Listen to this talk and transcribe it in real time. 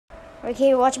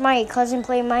Okay, watch my cousin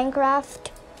play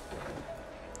Minecraft.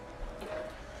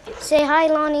 Say hi,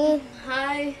 Lonnie.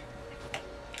 Hi.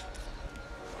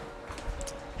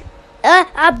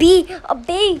 A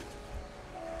bee.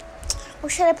 Where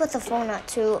should I put the phone at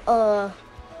to? How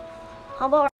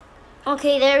about?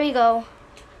 Okay, there we go.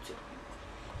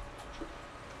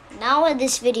 Now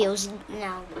this video's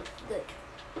now good.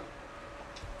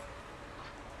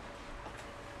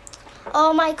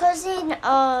 My cousin,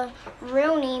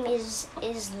 real name is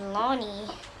Lonnie,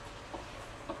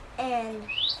 and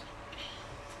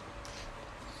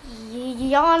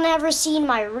y'all never seen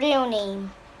my real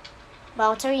name, but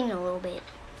I'll tell you in a little bit.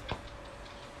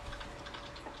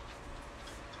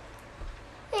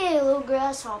 Hey, little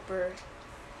grasshopper.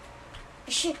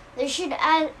 They should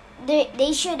add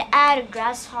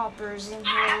grasshoppers in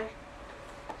here.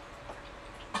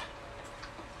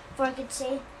 Or I could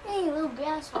say, hey, little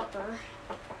grasshopper.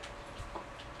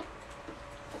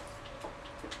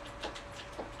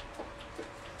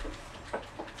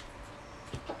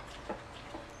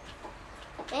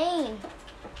 Dang.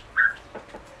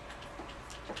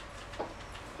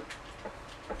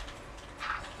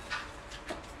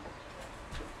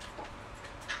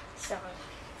 Sorry.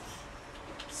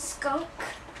 Skunk.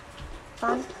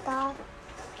 Fanta.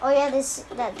 Oh yeah, this.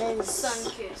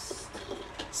 Sun-kissed.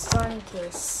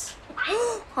 Sunkiss.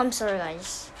 I'm sorry,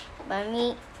 guys. But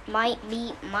me might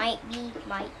be.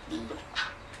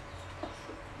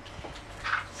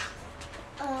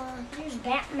 Here's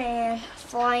Batman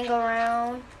flying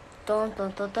around. Dun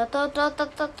dun dun dun dun dun dun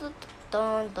dun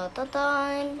dun dun dun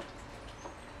dun.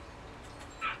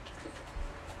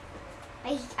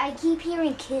 I keep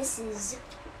hearing kisses.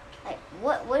 Like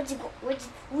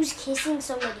who's kissing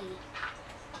somebody?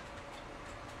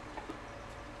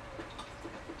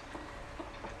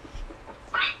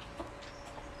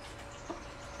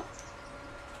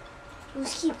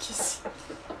 Who's keep kissing?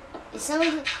 It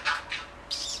sounds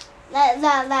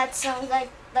that sounds like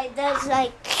that's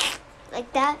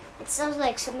like that. It sounds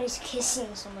like somebody's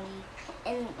kissing somebody.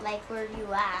 And like, where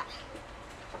you at?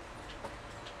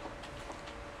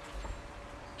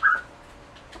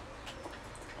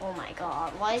 Oh my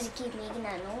god, why does it keep making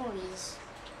that noise?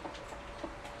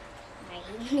 I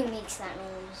hate when it makes that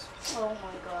noise. Oh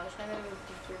my gosh, I never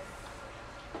did here.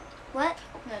 What?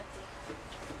 Nothing.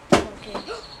 Okay.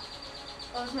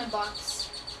 That was my box.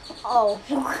 Oh.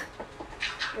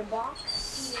 Your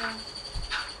box? Yeah.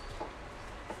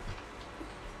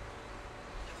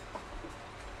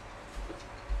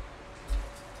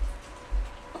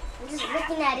 I'm just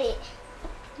looking at it.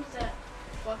 Who's that?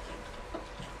 Walking.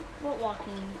 What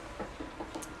walking?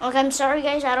 Okay, I'm sorry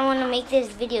guys, I don't want to make this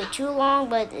video too long,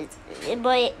 but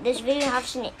this video have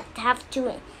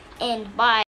to end. Bye.